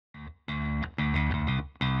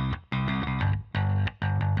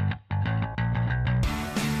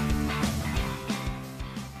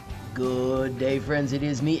Good day, friends. It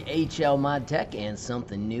is me, HLModTech, and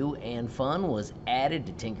something new and fun was added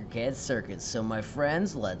to Tinkercad Circuits. So my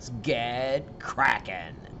friends, let's get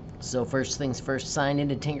cracking. So first things first, sign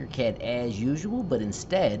into Tinkercad as usual, but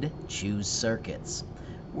instead choose Circuits.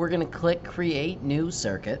 We're going to click Create New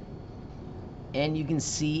Circuit, and you can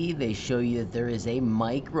see they show you that there is a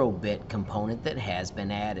microbit component that has been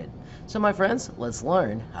added. So my friends, let's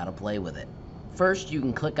learn how to play with it. First, you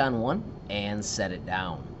can click on one and set it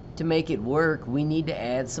down. To make it work, we need to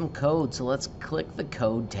add some code, so let's click the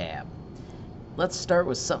Code tab. Let's start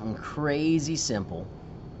with something crazy simple.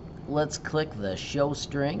 Let's click the Show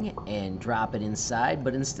String and drop it inside,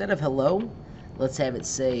 but instead of hello, let's have it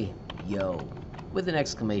say yo with an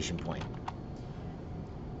exclamation point.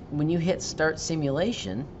 When you hit Start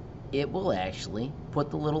Simulation, it will actually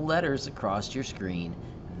put the little letters across your screen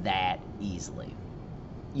that easily.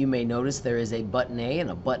 You may notice there is a button A and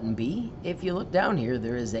a button B. If you look down here,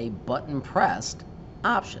 there is a button pressed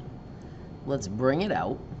option. Let's bring it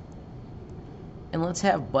out, and let's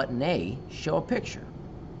have button A show a picture.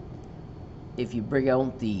 If you bring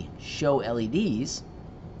out the show LEDs,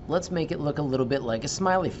 let's make it look a little bit like a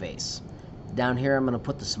smiley face. Down here I'm going to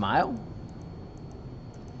put the smile,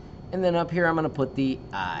 and then up here I'm going to put the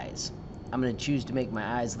eyes. I'm going to choose to make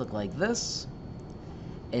my eyes look like this.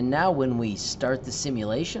 And now when we start the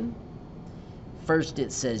simulation, first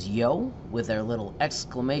it says yo with our little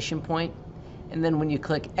exclamation point, and then when you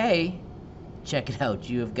click A, check it out,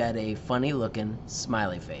 you have got a funny looking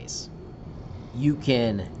smiley face. You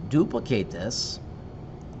can duplicate this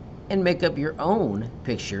and make up your own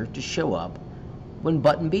picture to show up when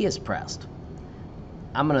button B is pressed.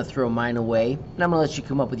 I'm going to throw mine away, and I'm going to let you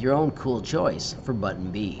come up with your own cool choice for button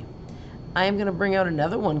B. I am going to bring out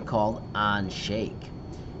another one called On Shake.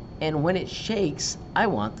 And when it shakes, I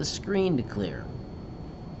want the screen to clear.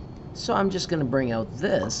 So I'm just going to bring out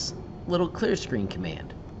this little clear screen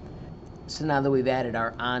command. So now that we've added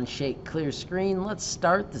our on shake clear screen, let's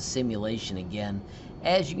start the simulation again.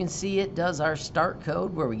 As you can see, it does our start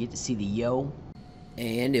code where we get to see the yo.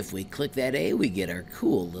 And if we click that A, we get our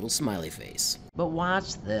cool little smiley face. But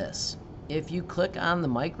watch this. If you click on the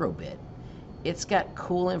microbit, it's got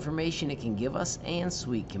cool information it can give us and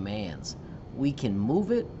sweet commands. We can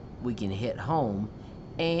move it, we can hit home,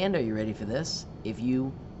 and are you ready for this? If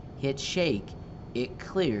you hit shake, it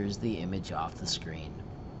clears the image off the screen.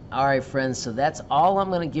 Alright friends, so that's all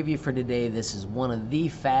I'm going to give you for today. This is one of the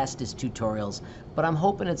fastest tutorials, but I'm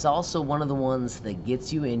hoping it's also one of the ones that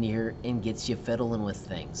gets you in here and gets you fiddling with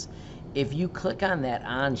things. If you click on that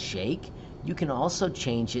on shake, you can also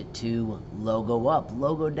change it to logo up,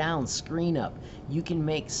 logo down, screen up. You can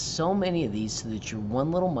make so many of these so that your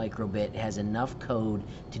one little microbit has enough code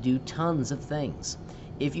to do tons of things.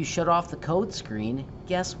 If you shut off the code screen,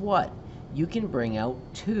 guess what? You can bring out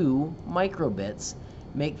two microbits,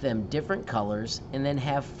 make them different colors, and then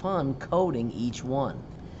have fun coding each one.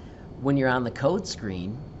 When you're on the code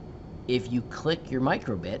screen, if you click your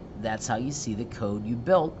microbit, that's how you see the code you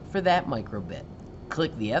built for that microbit.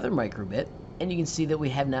 Click the other microbit, and you can see that we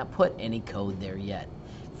have not put any code there yet.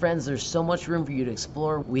 Friends, there's so much room for you to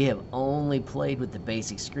explore. We have only played with the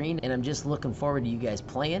basic screen, and I'm just looking forward to you guys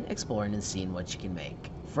playing, exploring, and seeing what you can make.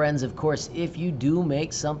 Friends, of course, if you do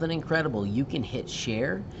make something incredible, you can hit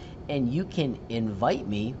share, and you can invite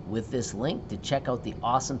me with this link to check out the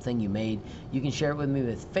awesome thing you made. You can share it with me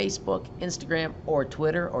with Facebook, Instagram, or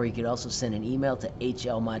Twitter, or you could also send an email to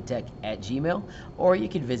hlmodtech@gmail, or you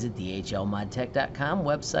could visit the hlmodtech.com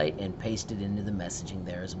website and paste it into the messaging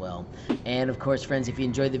there as well. And of course, friends, if you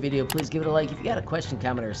enjoyed the video, please give it a like. If you got a question,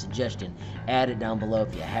 comment, or a suggestion, add it down below.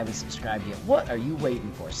 If you haven't subscribed yet, what are you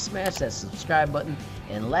waiting for? Smash that subscribe button,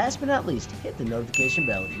 and last but not least, hit the notification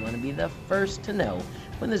bell if you want to be the first to know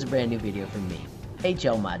when there's a brand new video from me,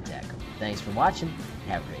 HLModTech. Thanks for watching.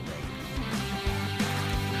 Have a great day.